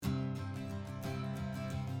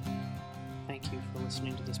Thank you for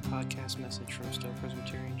listening to this podcast message from Stowe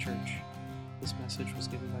Presbyterian Church. This message was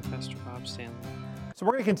given by Pastor Bob Stanley. So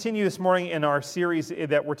we're going to continue this morning in our series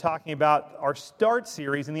that we're talking about, our Start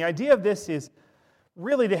series. And the idea of this is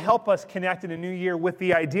really to help us connect in a new year with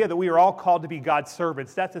the idea that we are all called to be God's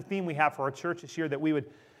servants. That's a theme we have for our church this year, that we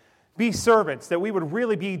would be servants, that we would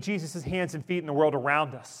really be Jesus' hands and feet in the world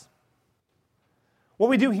around us. What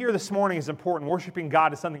we do here this morning is important. Worshiping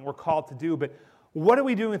God is something we're called to do, but what are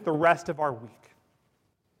we doing with the rest of our week?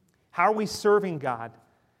 How are we serving God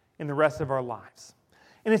in the rest of our lives?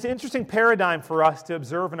 And it's an interesting paradigm for us to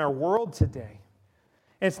observe in our world today.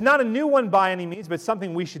 And it's not a new one by any means, but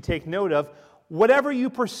something we should take note of. Whatever you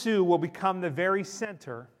pursue will become the very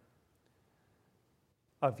center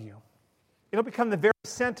of you. It'll become the very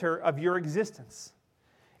center of your existence.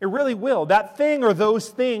 It really will. That thing or those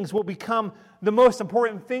things will become the most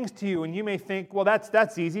important things to you. And you may think, well,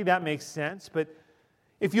 that's easy, that makes sense. But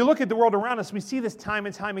if you look at the world around us, we see this time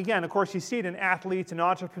and time again. Of course, you see it in athletes and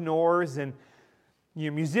entrepreneurs and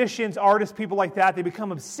musicians, artists, people like that. They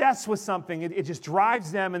become obsessed with something. It just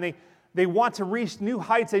drives them, and they want to reach new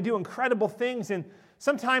heights. They do incredible things, and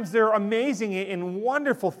sometimes they're amazing and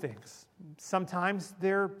wonderful things. Sometimes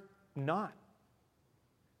they're not.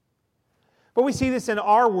 But we see this in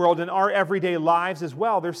our world, in our everyday lives as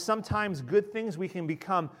well. There's sometimes good things we can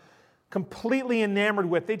become completely enamored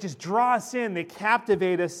with. They just draw us in, they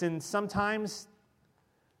captivate us, and sometimes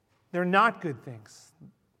they're not good things,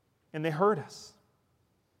 and they hurt us.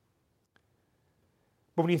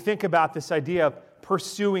 But when you think about this idea of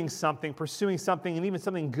pursuing something, and even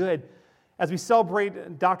something good, as we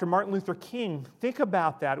celebrate Dr. Martin Luther King, think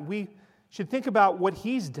about that. We should think about what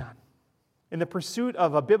he's done in the pursuit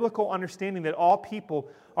of a biblical understanding that all people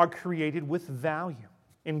are created with value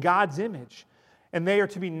in God's image. And they are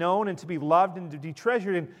to be known and to be loved and to be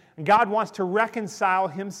treasured. And God wants to reconcile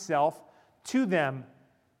Himself to them,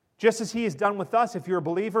 just as He has done with us. If you're a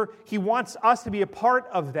believer, He wants us to be a part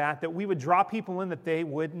of that we would draw people in, that they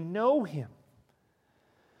would know Him.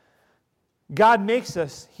 God makes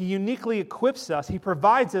us, He uniquely equips us, He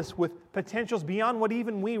provides us with potentials beyond what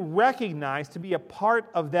even we recognize to be a part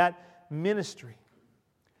of that ministry.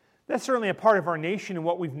 That's certainly a part of our nation and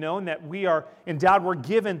what we've known, that we are endowed, we're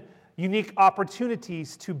given unique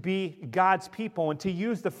opportunities to be God's people and to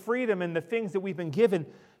use the freedom and the things that we've been given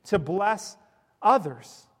to bless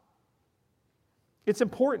others. It's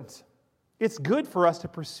important. It's good for us to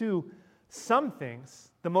pursue some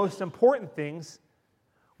things, the most important things,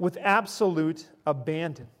 with absolute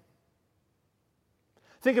abandon.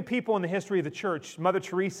 Think of people in the history of the church: Mother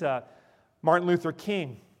Teresa, Martin Luther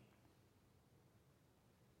King,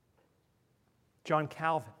 John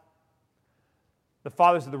Calvin, the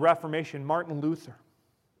fathers of the Reformation, Martin Luther,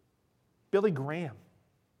 Billy Graham.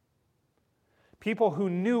 People who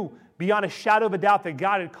knew beyond a shadow of a doubt that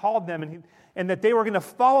God had called them and that they were going to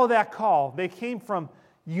follow that call. They came from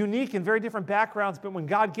unique and very different backgrounds, but when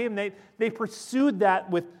God gave them, they pursued that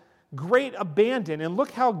with great abandon. And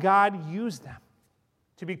look how God used them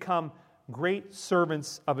to become great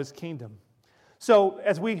servants of His kingdom. So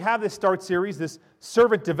as we have this Start series, this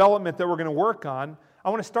servant development that we're going to work on,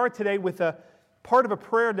 I want to start today with a part of a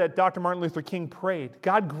prayer that Dr. Martin Luther King prayed.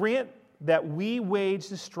 God, grant that we wage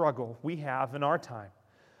the struggle we have in our time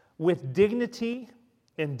with dignity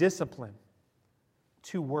and discipline.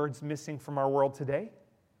 2 words missing from our world today.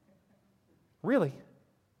 Really.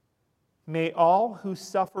 May all who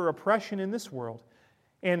suffer oppression in this world,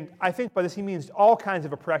 and I think by this he means all kinds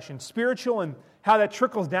of oppression, spiritual and how that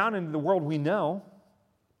trickles down into the world we know.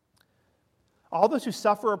 All those who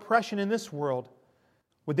suffer oppression in this world,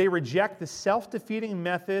 would they reject the self-defeating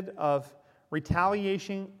method of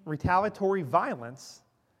retaliatory violence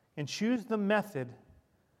and choose the method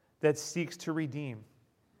that seeks to redeem?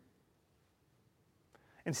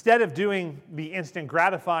 Instead of doing the instant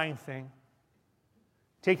gratifying thing,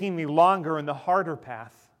 taking the longer and the harder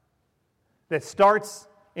path that starts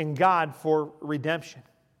in God for redemption.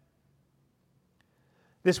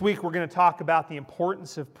 This week we're going to talk about the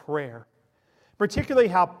importance of prayer. Particularly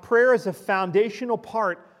how prayer is a foundational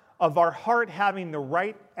part of our heart having the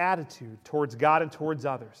right attitude towards God and towards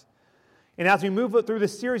others. And as we move through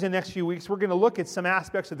this series in the next few weeks, we're going to look at some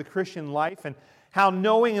aspects of the Christian life and how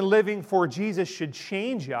knowing and living for Jesus should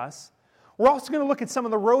change us. We're also going to look at some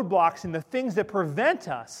of the roadblocks and the things that prevent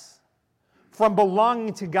us from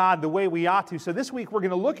belonging to God the way we ought to. So this week we're going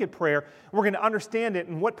to look at prayer. We're going to understand it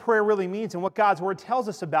and what prayer really means and what God's Word tells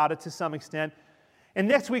us about it to some extent. And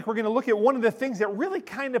next week, we're going to look at one of the things that really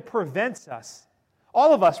kind of prevents us.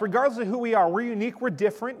 All of us, regardless of who we are, we're unique, we're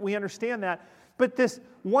different, we understand that. But this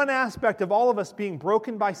one aspect of all of us being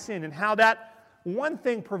broken by sin and how that one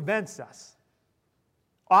thing prevents us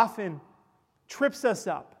often trips us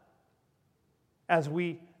up as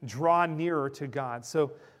we draw nearer to God.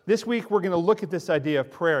 So this week we're going to look at this idea of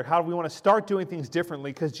prayer. How do we want to start doing things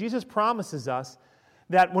differently? Because Jesus promises us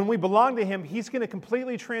that when we belong to Him, He's going to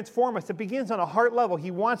completely transform us. It begins on a heart level.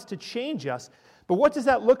 He wants to change us. But what does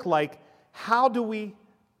that look like? How do we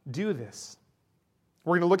do this?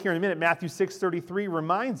 We're going to look here in a minute. Matthew 6:33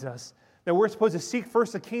 reminds us that we're supposed to seek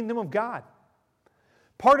first the kingdom of God.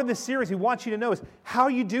 Part of this series we want you to know is how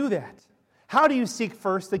you do that. How do you seek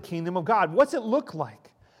first the kingdom of God? What's it look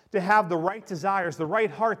like to have the right desires, the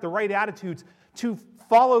right heart, the right attitudes, to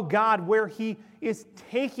follow God where He is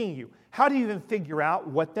taking you? How do you even figure out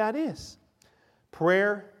what that is?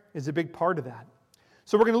 Prayer is a big part of that.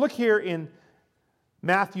 So we're going to look here in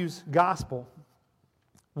Matthew's gospel,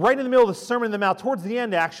 right in the middle of the Sermon on the Mount, towards the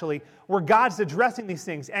end actually, where God's addressing these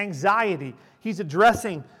things, anxiety. He's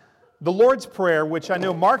addressing the Lord's Prayer, which I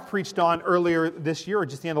know Mark preached on earlier this year, or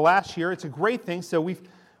just the end of last year. It's a great thing. So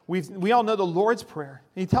we all know the Lord's Prayer.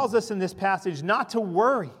 He tells us in this passage not to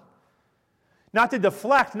worry, not to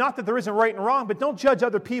deflect, not that there isn't right and wrong, but don't judge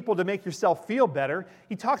other people to make yourself feel better.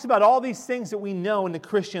 He talks about all these things that we know in the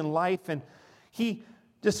Christian life, and he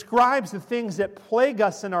describes the things that plague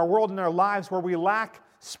us in our world and our lives where we lack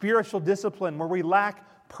spiritual discipline, where we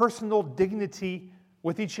lack personal dignity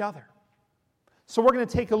with each other. So we're going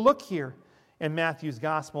to take a look here in Matthew's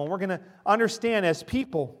gospel, and we're going to understand as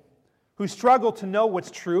people who struggle to know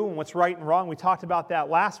what's true and what's right and wrong. We talked about that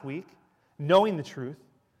last week, knowing the truth.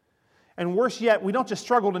 And worse yet, we don't just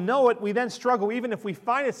struggle to know it, we then struggle, even if we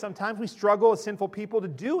find it sometimes, we struggle as sinful people to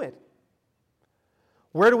do it.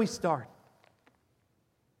 Where do we start?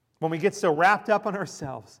 When we get so wrapped up on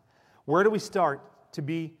ourselves, where do we start to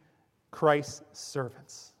be Christ's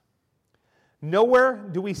servants? Nowhere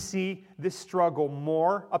do we see this struggle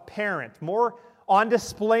more apparent, more on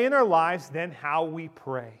display in our lives than how we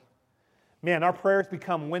pray. Man, our prayers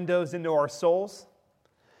become windows into our souls.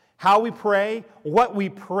 How we pray, what we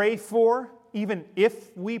pray for, even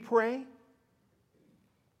if we pray.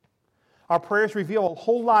 Our prayers reveal a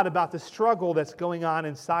whole lot about the struggle that's going on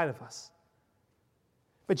inside of us.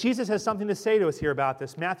 But Jesus has something to say to us here about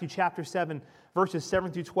this. Matthew chapter 7, verses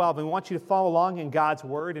 7 through 12. And we want you to follow along in God's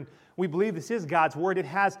Word. And we believe this is God's Word. It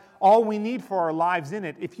has all we need for our lives in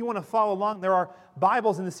it. If you want to follow along, there are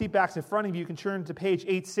Bibles in the seatbacks in front of you. You can turn to page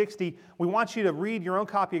 860. We want you to read your own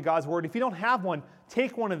copy of God's Word. If you don't have one,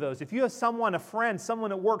 take one of those. If you have someone, a friend,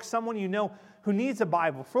 someone at work, someone you know who needs a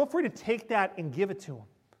Bible, feel free to take that and give it to them.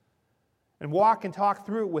 And walk and talk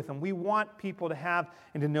through it with them. We want people to have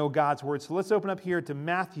and to know God's Word. So let's open up here to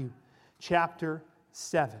Matthew chapter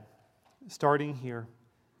 7, starting here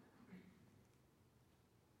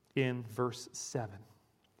in verse 7.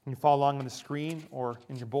 You can follow along on the screen or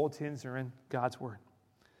in your bulletins or in God's Word.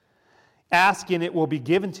 Ask and it will be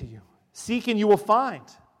given to you. Seek and you will find.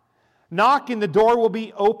 Knock and the door will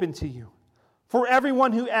be open to you. For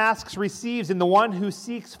everyone who asks receives, and the one who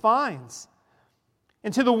seeks finds.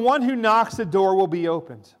 And to the one who knocks, the door will be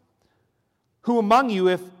opened. Who among you,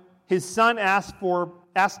 if his son asks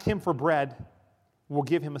him for bread, will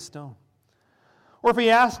give him a stone? Or if he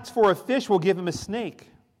asks for a fish, will give him a snake?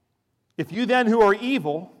 If you then who are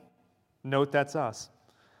evil, note that's us,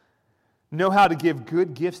 know how to give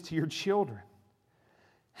good gifts to your children,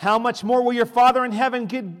 how much more will your Father in heaven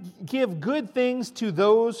give good things to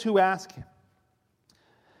those who ask Him?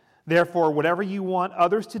 Therefore, whatever you want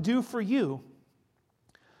others to do for you,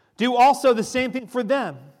 do also the same thing for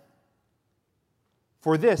them.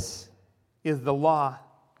 For this is the law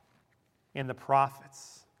and the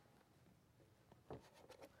prophets.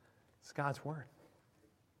 It's God's Word.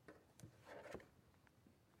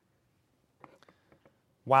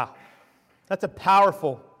 Wow. That's a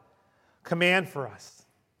powerful command for us.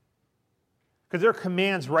 Because there are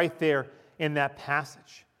commands right there in that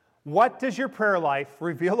passage. What does your prayer life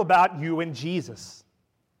reveal about you and Jesus?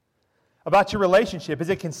 About your relationship? Is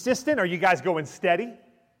it consistent? Are you guys going steady?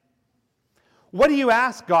 What do you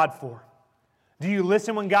ask God for? Do you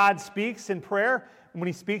listen when God speaks in prayer? When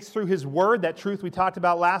He speaks through His Word, that truth we talked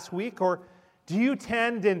about last week? Or do you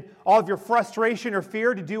tend in all of your frustration or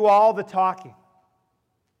fear to do all the talking?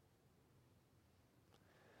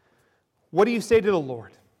 What do you say to the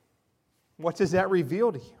Lord? What does that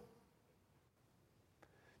reveal to you?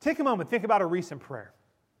 Take a moment, think about a recent prayer.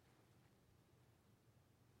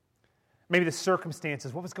 Maybe the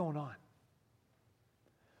circumstances, what was going on?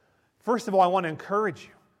 First of all, I want to encourage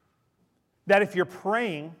you that if you're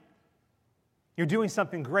praying, you're doing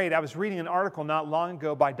something great. I was reading an article not long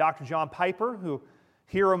ago by Dr. John Piper, who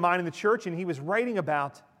hero of mine in the church, and he was writing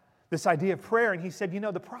about this idea of prayer, and he said,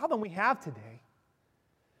 the problem we have today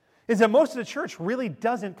is that most of the church really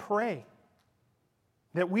doesn't pray.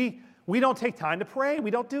 That we don't take time to pray.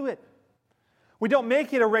 We don't do it. We don't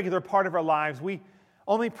make it a regular part of our lives. We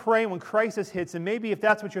only pray when crisis hits. And maybe if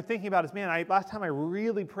that's what you're thinking about is, man, last time I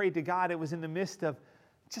really prayed to God, it was in the midst of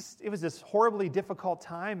it was this horribly difficult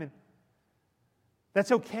time. And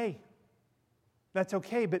that's okay. That's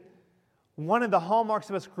okay. But one of the hallmarks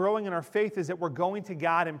of us growing in our faith is that we're going to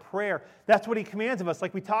God in prayer. That's what He commands of us,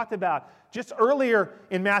 like we talked about. Just earlier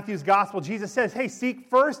in Matthew's gospel, Jesus says, hey, seek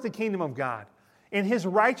first the kingdom of God and His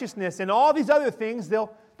righteousness, and all these other things, they'll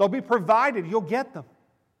be provided. You'll get them.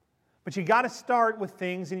 But you got to start with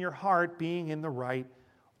things in your heart being in the right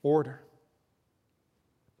order.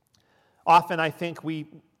 Often I think we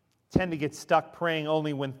tend to get stuck praying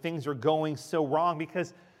only when things are going so wrong,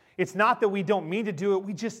 because it's not that we don't mean to do it,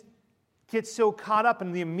 we just get so caught up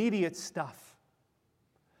in the immediate stuff.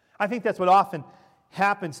 I think that's what often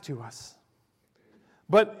happens to us.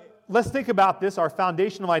 But let's think about this, our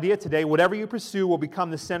foundational idea today. Whatever you pursue will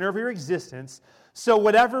become the center of your existence. So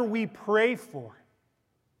whatever we pray for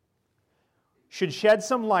should shed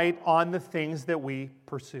some light on the things that we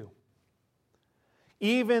pursue.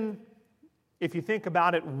 Even if you think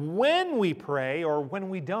about it when we pray or when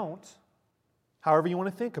we don't, however you want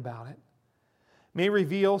to think about it, may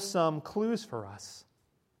reveal some clues for us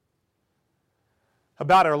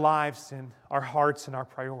about our lives and our hearts and our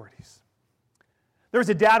priorities. There was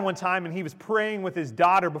a dad one time, and he was praying with his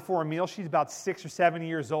daughter before a meal. She's about 6 or 7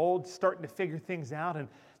 years old, starting to figure things out. And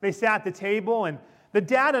they sat at the table, and the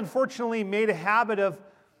dad, unfortunately, made a habit of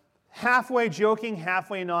halfway joking,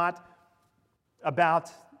 halfway not, about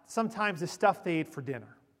sometimes the stuff they ate for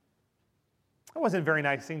dinner. It wasn't a very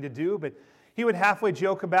nice thing to do, but he would halfway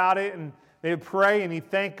joke about it, and they would pray, and he'd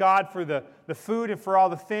thank God for the food and for all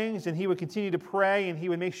the things, and he would continue to pray, and he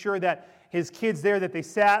would make sure that his kids there, that they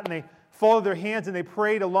sat and they folded their hands and they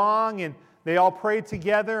prayed along, and they all prayed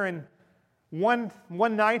together. And one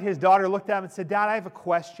night his daughter looked at him and said, Dad, I have a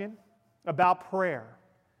question about prayer.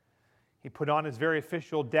 He put on his very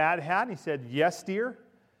official dad hat, and he said, Yes, dear.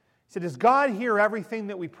 He said, Does God hear everything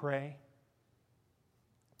that we pray?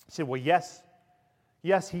 He said, Well, yes.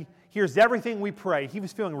 Yes, He hears everything we pray. He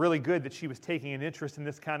was feeling really good that she was taking an interest in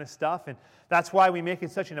this kind of stuff, and that's why we make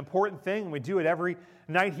it such an important thing. We do it every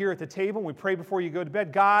night here at the table. We pray before you go to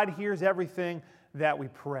bed. God hears everything that we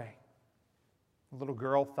pray. The little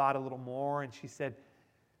girl thought a little more, and she said,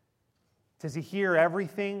 Does He hear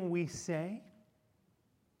everything we say,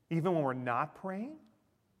 even when we're not praying?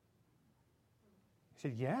 He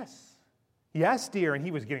said, Yes. Yes, dear. And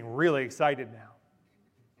he was getting really excited now.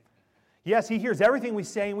 Yes, He hears everything we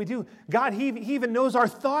say and we do. God, He even knows our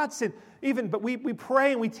thoughts, but we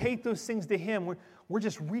pray and we take those things to Him. We're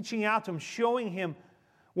just reaching out to Him, showing Him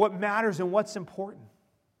what matters and what's important.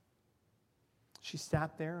 She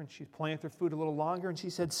sat there and she's playing with her food a little longer, and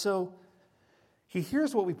she said, So He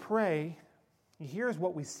hears what we pray, He hears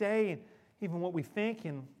what we say, and even what we think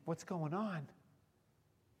and what's going on.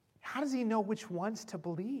 How does He know which ones to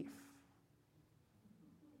believe?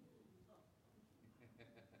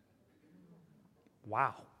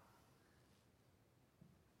 Wow.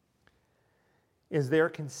 Is there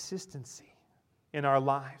consistency in our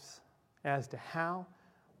lives as to how,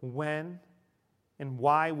 when, and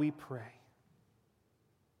why we pray?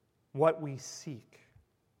 What we seek?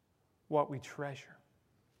 What we treasure?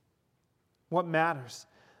 What matters?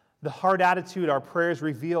 The heart attitude our prayers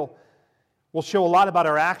reveal will show a lot about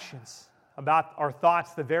our actions, about our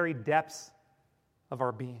thoughts, the very depths of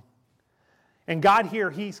our being. And God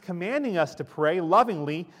here, He's commanding us to pray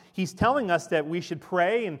lovingly. He's telling us that we should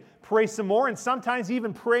pray and pray some more, and sometimes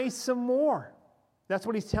even pray some more. That's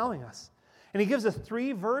what He's telling us. And He gives us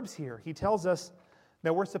 3 verbs here. He tells us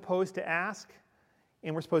that we're supposed to ask,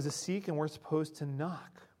 and we're supposed to seek, and we're supposed to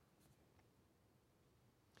knock.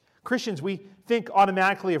 Christians, we think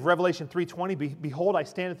automatically of Revelation 3:20, Behold, I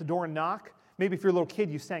stand at the door and knock. Maybe if you're a little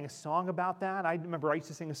kid, you sang a song about that. I remember I used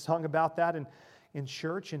to sing a song about that in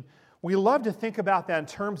church, and we love to think about that in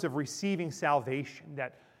terms of receiving salvation,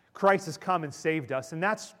 that Christ has come and saved us. And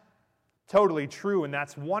that's totally true, and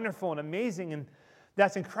that's wonderful and amazing, and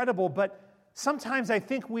that's incredible. But sometimes I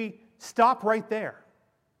think we stop right there.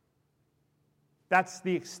 That's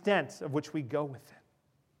the extent of which we go with it.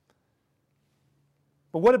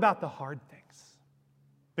 But what about the hard things?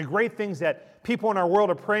 The great things that people in our world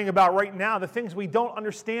are praying about right now, the things we don't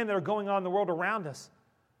understand that are going on in the world around us.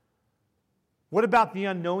 What about the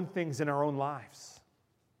unknown things in our own lives?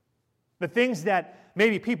 The things that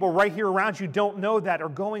maybe people right here around you don't know that are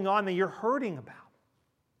going on that you're hurting about.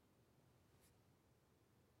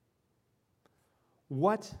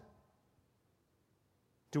 What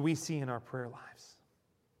do we see in our prayer lives?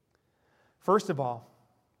 First of all,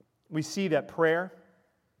 we see that prayer,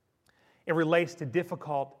 it relates to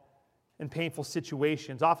difficult and painful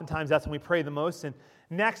situations. Oftentimes, that's when we pray the most. And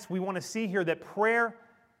next, we want to see here that prayer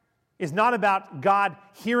is not about God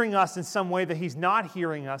hearing us in some way that He's not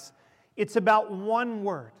hearing us. It's about one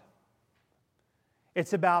word.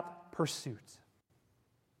 It's about pursuit.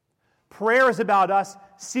 Prayer is about us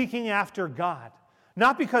seeking after God.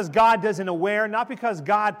 Not because God doesn't aware, not because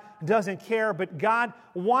God doesn't care, but God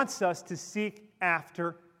wants us to seek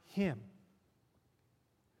after Him.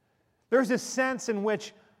 There's a sense in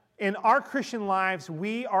which in our Christian lives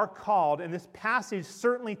we are called, and this passage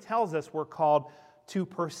certainly tells us we're called to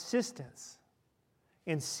persistence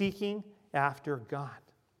in seeking after God.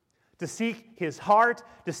 To seek His heart,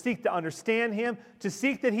 to seek to understand Him, to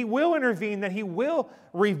seek that He will intervene, that He will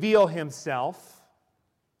reveal Himself.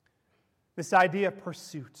 This idea of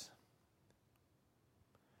pursuit.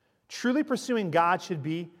 Truly pursuing God should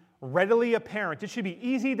be readily apparent. It should be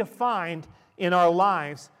easy to find in our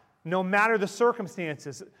lives, no matter the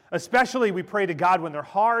circumstances. Especially we pray to God when they're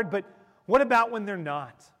hard, but what about when they're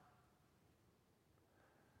not?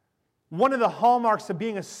 One of the hallmarks of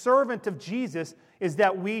being a servant of Jesus is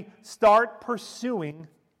that we start pursuing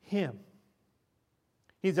Him.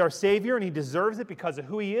 He's our Savior, and He deserves it because of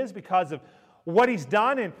who He is, because of what He's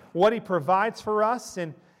done and what He provides for us.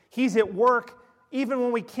 And He's at work even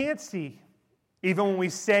when we can't see, even when we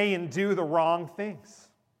say and do the wrong things,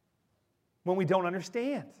 when we don't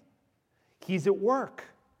understand. He's at work.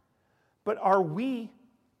 But are we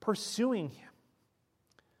pursuing Him?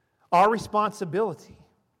 Our responsibility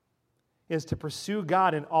is to pursue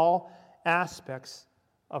God in all aspects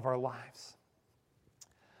of our lives.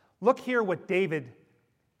 Look here what David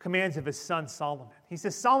commands of his son Solomon. He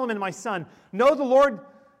says, Solomon, my son, know the Lord,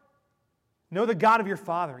 know the God of your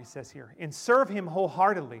father, he says here, and serve Him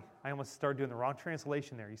wholeheartedly. I almost started doing the wrong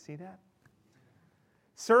translation there. You see that?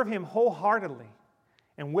 Serve Him wholeheartedly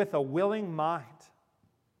and with a willing mind.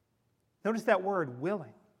 Notice that word,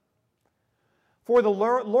 willing. For the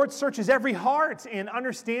Lord searches every heart and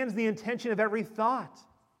understands the intention of every thought.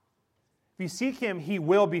 If you seek Him, He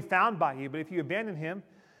will be found by you. But if you abandon Him,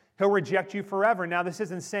 He'll reject you forever. Now, this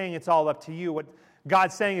isn't saying it's all up to you. What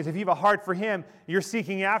God's saying is if you have a heart for Him, you're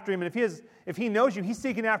seeking after Him. And if He knows you, He's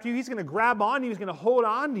seeking after you, He's going to grab on to you. He's going to hold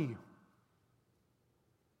on to you.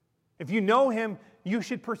 If you know Him, you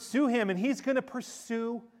should pursue Him, and He's going to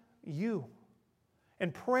pursue you.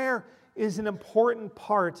 And prayer is an important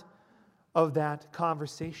part of that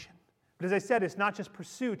conversation. But as I said, it's not just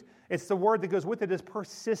pursuit. It's the word that goes with it is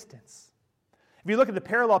persistence. If you look at the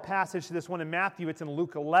parallel passage to this one in Matthew, it's in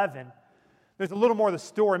Luke 11. There's a little more of the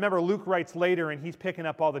story. Remember, Luke writes later, and he's picking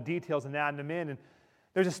up all the details and adding them in. And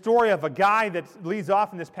there's a story of a guy that leads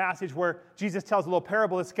off in this passage where Jesus tells a little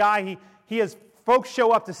parable. This guy, he has folks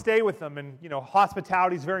show up to stay with him, and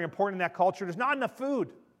hospitality is very important in that culture. There's not enough food.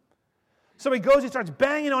 So he goes, he starts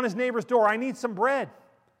banging on his neighbor's door. I need some bread.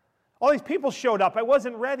 All these people showed up. I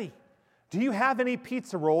wasn't ready. Do you have any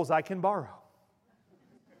pizza rolls I can borrow?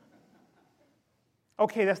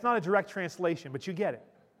 Okay, that's not a direct translation, but you get it.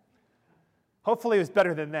 Hopefully it was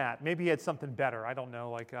better than that. Maybe he had something better. I don't know,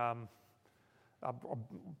 like a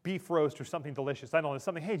beef roast or something delicious. I don't know,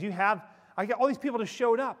 something. Hey, do you have... I got all these people just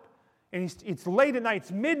showed up. And it's late at night.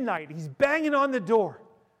 It's midnight. He's banging on the door.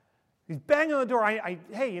 He's banging on the door.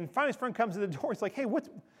 Hey, and finally his friend comes to the door. He's like, hey,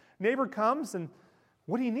 neighbor comes, and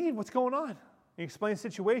what do you need? What's going on? He explains the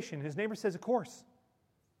situation. His neighbor says, of course.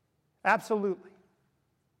 Absolutely.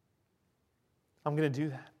 I'm going to do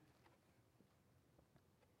that.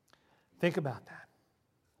 Think about that.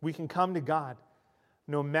 We can come to God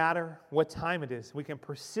no matter what time it is. We can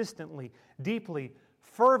persistently, deeply,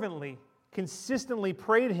 fervently, consistently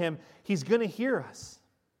pray to Him. He's going to hear us.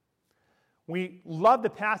 We love the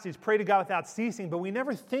passage, pray to God without ceasing, but we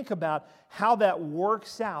never think about how that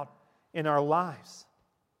works out in our lives.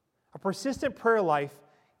 A persistent prayer life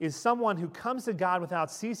is someone who comes to God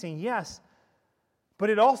without ceasing, yes, but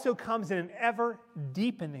it also comes in an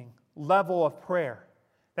ever-deepening level of prayer.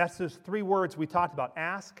 That's those three words we talked about: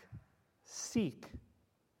 ask, seek,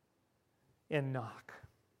 and knock.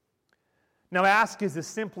 Now, ask is the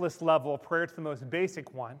simplest level of prayer. It's the most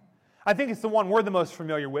basic one. I think it's the one we're the most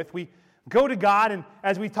familiar with. We go to God, and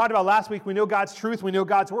as we talked about last week, we know God's truth, we know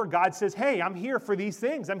God's word. God says, hey, I'm here for these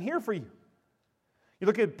things. I'm here for you. You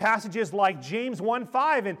look at passages like James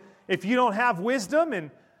 1:5, and if you don't have wisdom, and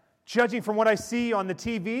judging from what I see on the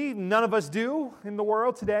TV, none of us do in the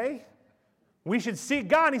world today, we should seek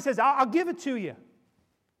God. And He says, I'll give it to you.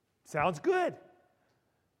 Sounds good.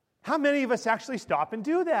 How many of us actually stop and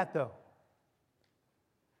do that, though?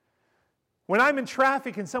 When I'm in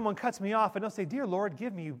traffic and someone cuts me off, I don't say, "Dear Lord,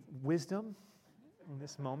 give me wisdom in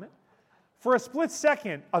this moment." For a split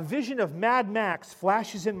second, a vision of Mad Max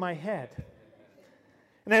flashes in my head.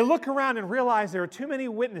 And I look around and realize there are too many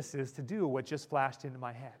witnesses to do what just flashed into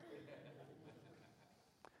my head.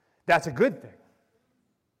 That's a good thing.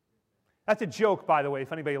 That's a joke, by the way,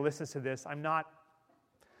 if anybody listens to this. I'm not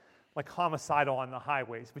like homicidal on the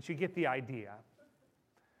highways, but you get the idea.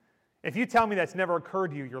 If you tell me that's never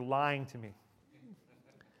occurred to you, you're lying to me.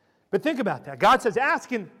 But think about that. God says,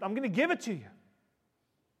 ask and I'm going to give it to you.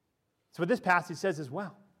 That's what this passage says as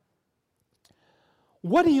well.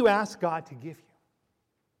 What do you ask God to give you?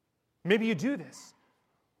 Maybe you do this.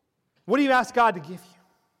 What do you ask God to give you?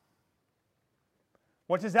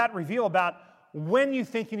 What does that reveal about when you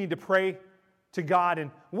think you need to pray to God, and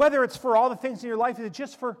whether it's for all the things in your life? Is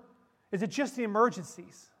it just the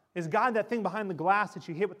emergencies? Is God that thing behind the glass that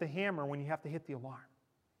you hit with the hammer when you have to hit the alarm?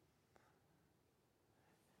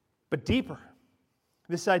 But deeper,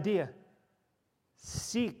 this idea,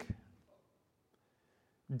 seek,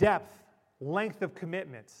 depth, length of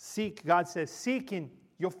commitment. Seek, God says, seek and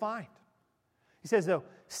you'll find. He says, though,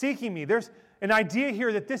 seeking me. There's an idea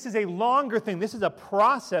here that this is a longer thing. This is a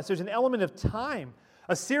process. There's an element of time,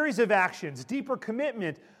 a series of actions, deeper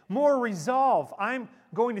commitment, more resolve. I'm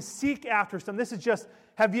going to seek after something. This is just,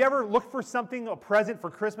 have you ever looked for something, a present for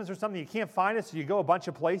Christmas or something, you can't find it, so you go a bunch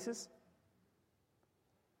of places?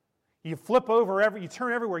 You flip over, you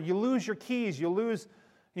turn everywhere. You lose your keys. You lose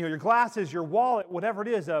your glasses, your wallet, whatever it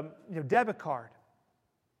is, debit card.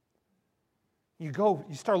 You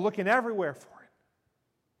start looking everywhere for it.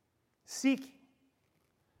 Seeking.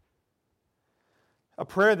 A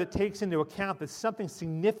prayer that takes into account that something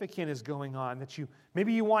significant is going on, that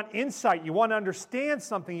maybe you want insight, you want to understand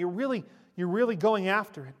something, you're really going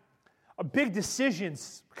after it. A big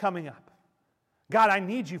decision's coming up. God, I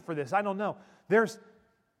need you for this. I don't know. There's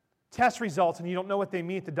test results and you don't know what they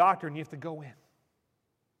mean at the doctor and you have to go in.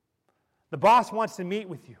 The boss wants to meet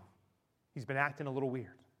with you. He's been acting a little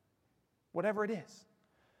weird. Whatever it is.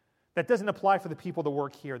 That doesn't apply for the people that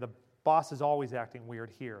work here. The boss is always acting weird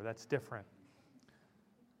here. That's different.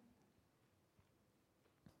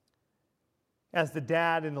 As the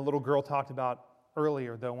dad and the little girl talked about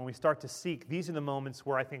earlier, though, when we start to seek, these are the moments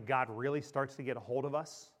where I think God really starts to get a hold of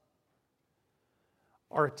us.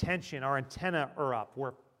 Our attention, our antenna are up.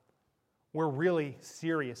 We're really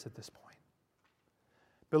serious at this point.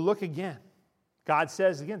 But look again. God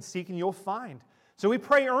says again, seek and you'll find. So we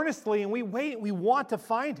pray earnestly and we wait. We want to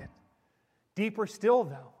find it. Deeper still,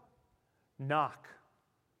 though, knock.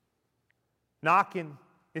 Knock and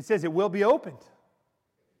it says it will be opened.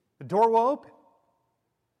 The door will open.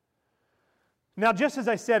 Now, just as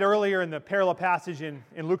I said earlier in the parallel passage in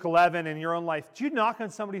Luke 11 in your own life, did you knock on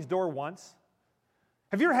somebody's door once?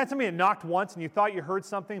 Have you ever had somebody that knocked once and you thought you heard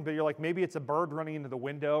something, but you're like, maybe it's a bird running into the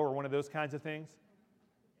window or one of those kinds of things?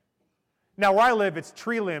 Now, where I live, it's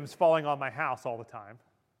tree limbs falling on my house all the time,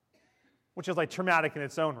 which is like traumatic in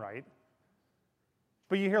its own right.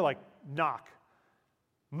 But you hear like, knock.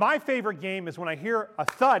 My favorite game is when I hear a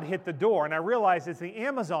thud hit the door and I realize it's the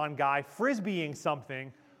Amazon guy frisbeeing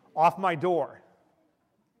something off my door.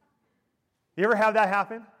 You ever have that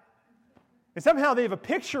happen? And somehow they have a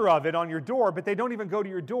picture of it on your door, but they don't even go to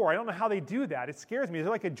your door. I don't know how they do that. It scares me. Is it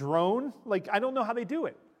like a drone? I don't know how they do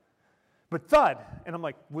it. But thud. And I'm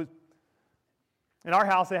like, in our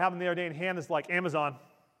house, they have them the other day, and Hannah's like, Amazon.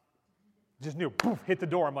 Just knew, poof, hit the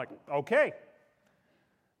door. I'm like, okay.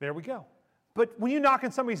 There we go. But when you knock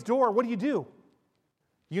on somebody's door, what do?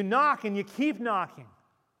 You knock and you keep knocking.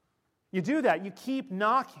 You do that. You keep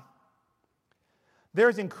knocking.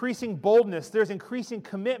 There's increasing boldness. There's increasing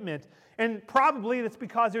commitment. And probably that's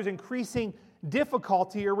because there's increasing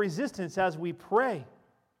difficulty or resistance as we pray.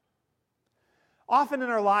 Often in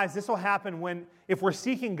our lives, this will happen if we're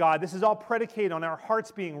seeking God, this is all predicated on our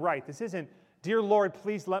hearts being right. This isn't, dear Lord,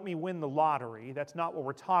 please let me win the lottery. That's not what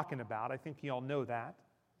we're talking about. I think you all know that.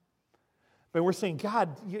 But we're saying, God,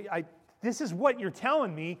 this is what you're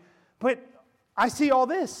telling me, but I see all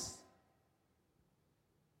this.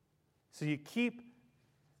 So you keep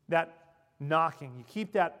that knocking. You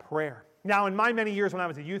keep that prayer. Now, in my many years when I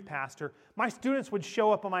was a youth pastor, my students would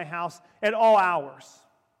show up at my house at all hours.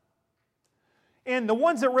 And the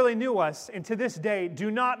ones that really knew us, and to this day,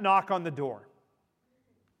 do not knock on the door.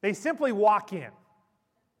 They simply walk in.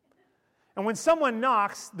 And when someone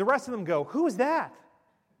knocks, the rest of them go, "Who's that?"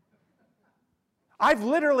 I've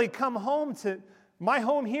literally come home to my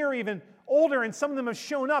home here even older, and some of them have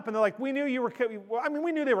shown up, and they're like, we knew you were coming. Well,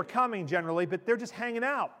 we knew they were coming generally, but they're just hanging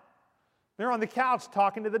out. They're on the couch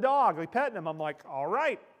talking to the dog, like petting them. I'm like, all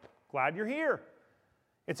right, glad you're here.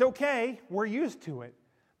 It's okay. We're used to it.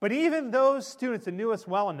 But even those students that knew us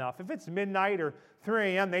well enough, if it's midnight or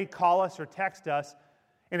 3 a.m., they'd call us or text us.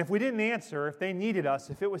 And if we didn't answer, if they needed us,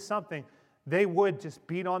 if it was something, they would just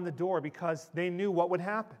beat on the door because they knew what would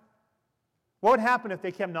happen. What would happen if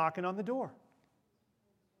they kept knocking on the door?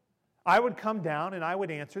 I would come down and I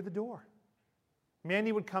would answer the door.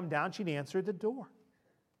 Mandy would come down, she'd answer the door.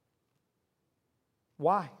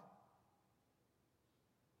 Why?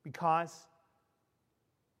 Because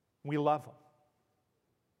we love them.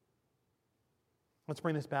 Let's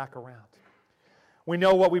bring this back around. We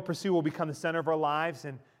know what we pursue will become the center of our lives,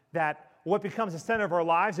 and that what becomes the center of our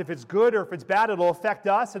lives, if it's good or if it's bad, it'll affect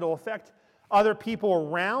us, it'll affect other people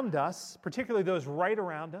around us, particularly those right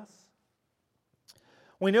around us.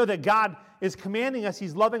 We know that God is commanding us,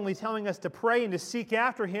 He's lovingly telling us to pray and to seek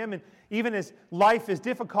after Him, and even as life is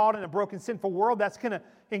difficult in a broken, sinful world, that's going to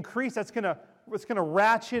increase, it's going to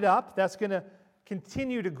ratchet up, that's going to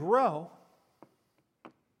continue to grow.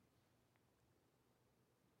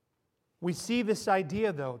 We see this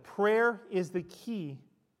idea, though. Prayer is the key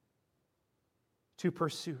to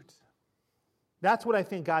pursuit. That's what I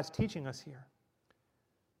think God's teaching us here.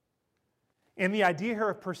 And the idea here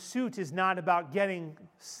of pursuit is not about getting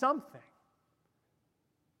something.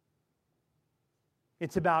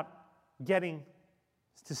 It's about getting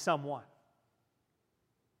to someone.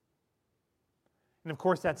 And of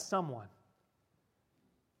course, that someone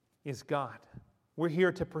is God. We're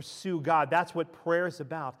here to pursue God. That's what prayer is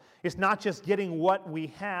about. It's not just getting what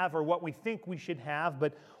we have or what we think we should have,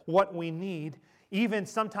 but what we need. Even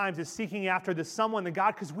sometimes it's seeking after the someone, the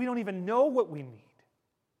God, because we don't even know what we need.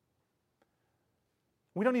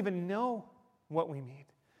 We don't even know what we need.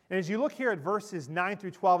 And as you look here at verses 9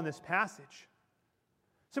 through 12 in this passage,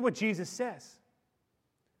 this is what Jesus says.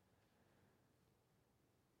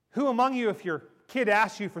 Who among you, if your kid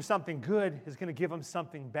asks you for something good, is going to give him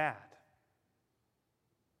something bad?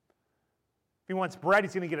 If he wants bread,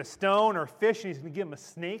 he's going to get a stone, or a fish, and he's going to give him a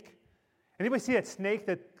snake. Anybody see that snake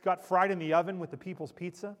that got fried in the oven with the people's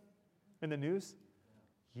pizza in the news?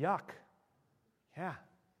 Yuck. Yeah.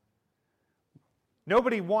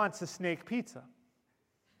 Nobody wants a snake pizza,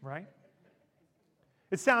 right?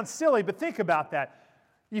 It sounds silly, but think about that.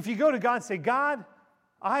 If you go to God and say, God,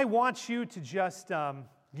 I want you to just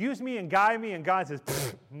use me and guide me, and God says,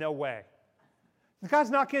 no way.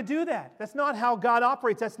 God's not going to do that. That's not how God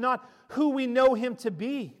operates. That's not who we know Him to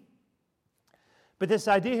be. But this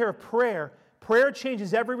idea here of prayer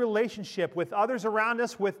changes every relationship with others around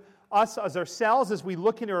us, with us as ourselves, as we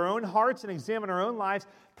look into our own hearts and examine our own lives.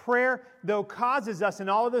 Prayer, though, causes us in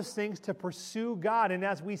all of those things to pursue God. And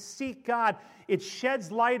as we seek God, it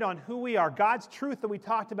sheds light on who we are. God's truth that we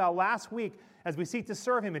talked about last week, as we seek to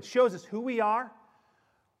serve Him, it shows us who we are,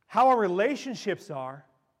 how our relationships are,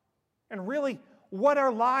 and really what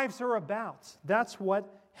our lives are about. That's what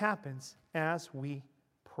happens as we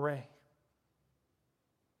pray.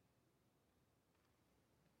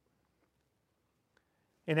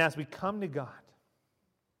 And as we come to God,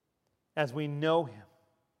 as we know Him,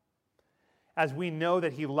 as we know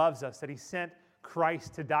that He loves us, that He sent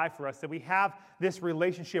Christ to die for us, that we have this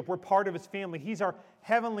relationship, we're part of His family, He's our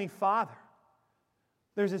Heavenly Father,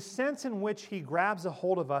 there's a sense in which He grabs a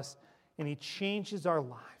hold of us and He changes our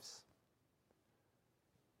lives.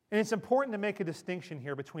 And it's important to make a distinction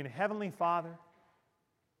here between a Heavenly Father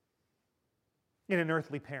and an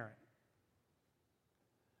earthly parent.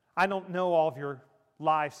 I don't know all of your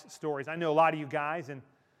lives stories. I know a lot of you guys and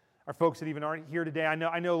our folks that even aren't here today. I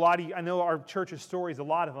know a lot of you, I know our church's stories, a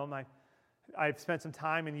lot of them. I've spent some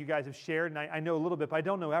time and you guys have shared, and I know a little bit, but I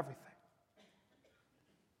don't know everything.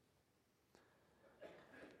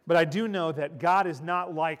 But I do know that God is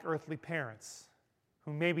not like earthly parents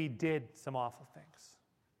who maybe did some awful things.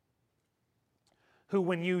 Who,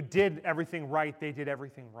 when you did everything right, they did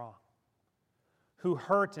everything wrong. Who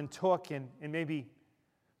hurt and took and maybe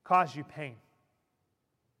caused you pain.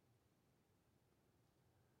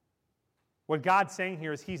 What God's saying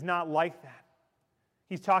here is He's not like that.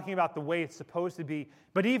 He's talking about the way it's supposed to be.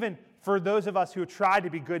 But even for those of us who have tried to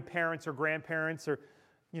be good parents or grandparents or,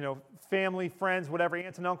 family, friends, whatever,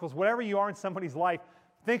 aunts and uncles, whatever you are in somebody's life,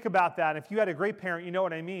 think about that. If you had a great parent, you know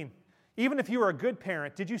what I mean. Even if you were a good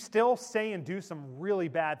parent, did you still say and do some really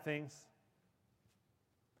bad things?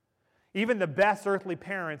 Even the best earthly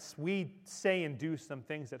parents, we say and do some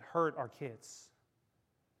things that hurt our kids.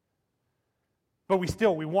 But we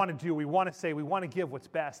want to say, we want to give what's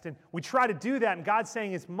best. And we try to do that, and God's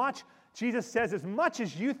saying Jesus says, as much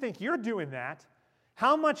as you think you're doing that,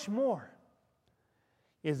 how much more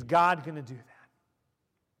is God going to do that?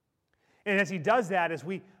 And as He does that, as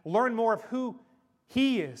we learn more of who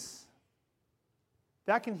He is,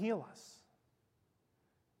 that can heal us.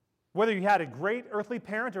 Whether you had a great earthly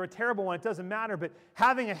parent or a terrible one, it doesn't matter, but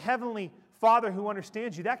having a heavenly Father who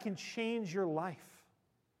understands you, that can change your life.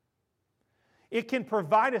 It can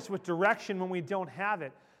provide us with direction when we don't have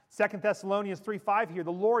it. 2 Thessalonians 3:5 here,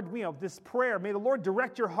 the Lord, this prayer, may the Lord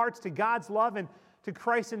direct your hearts to God's love and to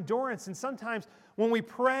Christ's endurance. And sometimes when we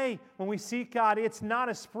pray, when we seek God, it's not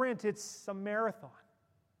a sprint, it's a marathon.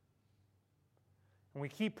 And we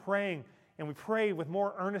keep praying, and we pray with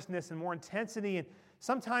more earnestness and more intensity. And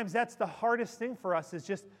sometimes that's the hardest thing for us, is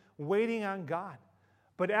just waiting on God.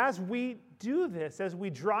 But as we do this, as we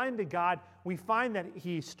draw into God, we find that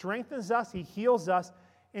He strengthens us, He heals us,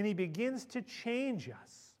 and He begins to change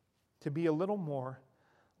us to be a little more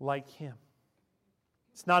like Him.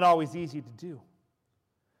 It's not always easy to do.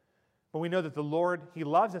 But we know that the Lord, He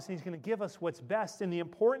loves us, and He's going to give us what's best. And the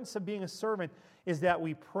importance of being a servant is that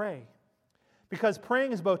we pray. Because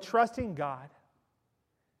praying is both trusting God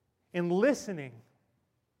and listening.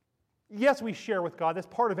 Yes, we share with God. That's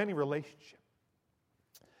part of any relationship.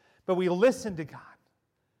 But we listen to God.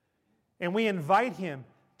 And we invite Him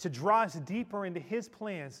to draw us deeper into His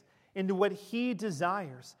plans, into what He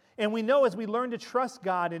desires. And we know as we learn to trust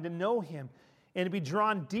God and to know Him and to be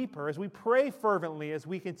drawn deeper, as we pray fervently, as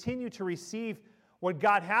we continue to receive what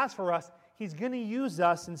God has for us, He's going to use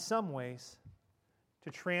us in some ways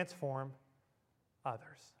to transform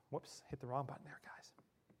others. Whoops, hit the wrong button there, guys.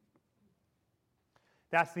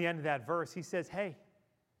 That's the end of that verse. He says, hey.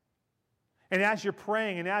 And as you're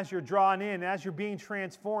praying and as you're drawing in, as you're being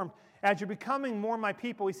transformed, as you're becoming more my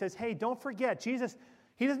people, He says, hey, don't forget. Jesus,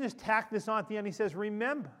 He doesn't just tack this on at the end. He says,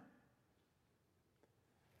 remember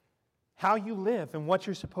how you live and what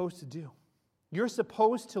you're supposed to do. You're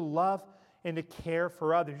supposed to love and to care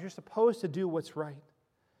for others. You're supposed to do what's right.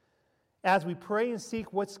 As we pray and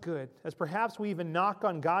seek what's good, as perhaps we even knock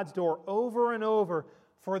on God's door over and over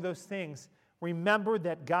for those things, remember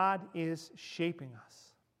that God is shaping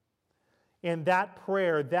us. And that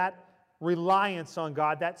prayer, that reliance on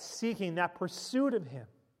God, that seeking, that pursuit of Him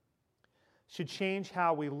should change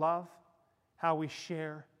how we love, how we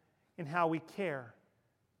share, and how we care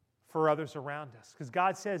for others around us. Because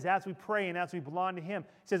God says, as we pray and as we belong to Him,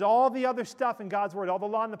 He says all the other stuff in God's Word, all the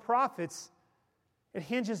law and the prophets, it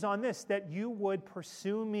hinges on this, that you would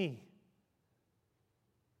pursue Me,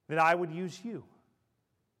 that I would use you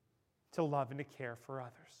to love and to care for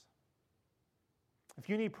others. If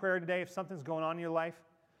you need prayer today, if something's going on in your life,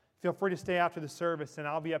 feel free to stay after the service, and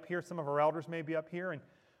I'll be up here. Some of our elders may be up here, and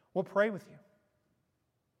we'll pray with you.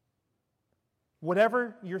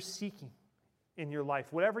 Whatever you're seeking in your life,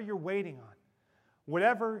 whatever you're waiting on,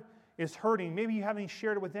 whatever is hurting, maybe you haven't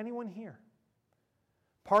shared it with anyone here.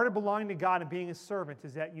 Part of belonging to God and being a servant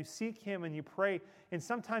is that you seek Him and you pray, and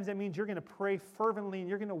sometimes that means you're going to pray fervently and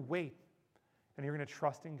you're going to wait and you're going to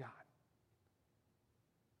trust in God.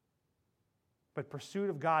 But pursuit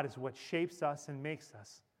of God is what shapes us and makes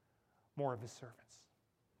us more of His servants.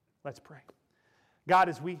 Let's pray. God,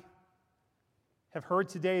 as we have heard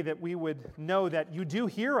today, that we would know that You do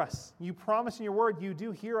hear us. You promise in Your Word You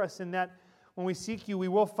do hear us, and that when we seek You, we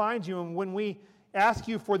will find You. And when we ask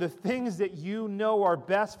You for the things that You know are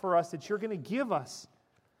best for us, that You're going to give us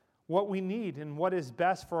what we need and what is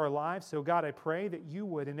best for our lives. So God, I pray that You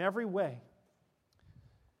would in every way,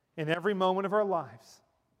 in every moment of our lives,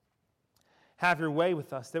 have Your way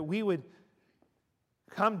with us, that we would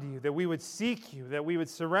come to You, that we would seek You, that we would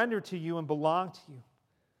surrender to You and belong to You.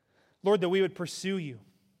 Lord, that we would pursue You,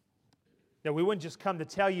 that we wouldn't just come to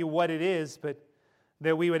tell You what it is, but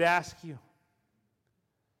that we would ask You,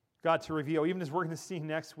 God, to reveal, even as we're going to see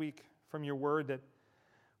next week from Your Word, that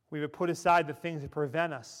we would put aside the things that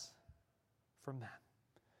prevent us from that.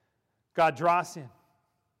 God, draw us in.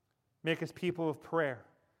 Make us people of prayer.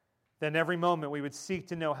 That in every moment we would seek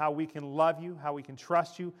to know how we can love You, how we can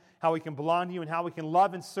trust You, how we can belong to You, and how we can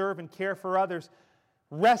love and serve and care for others,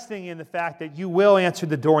 resting in the fact that You will answer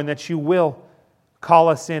the door and that You will call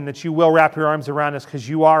us in, that You will wrap Your arms around us because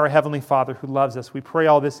You are a Heavenly Father who loves us. We pray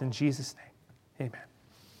all this in Jesus' name.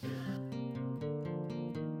 Amen.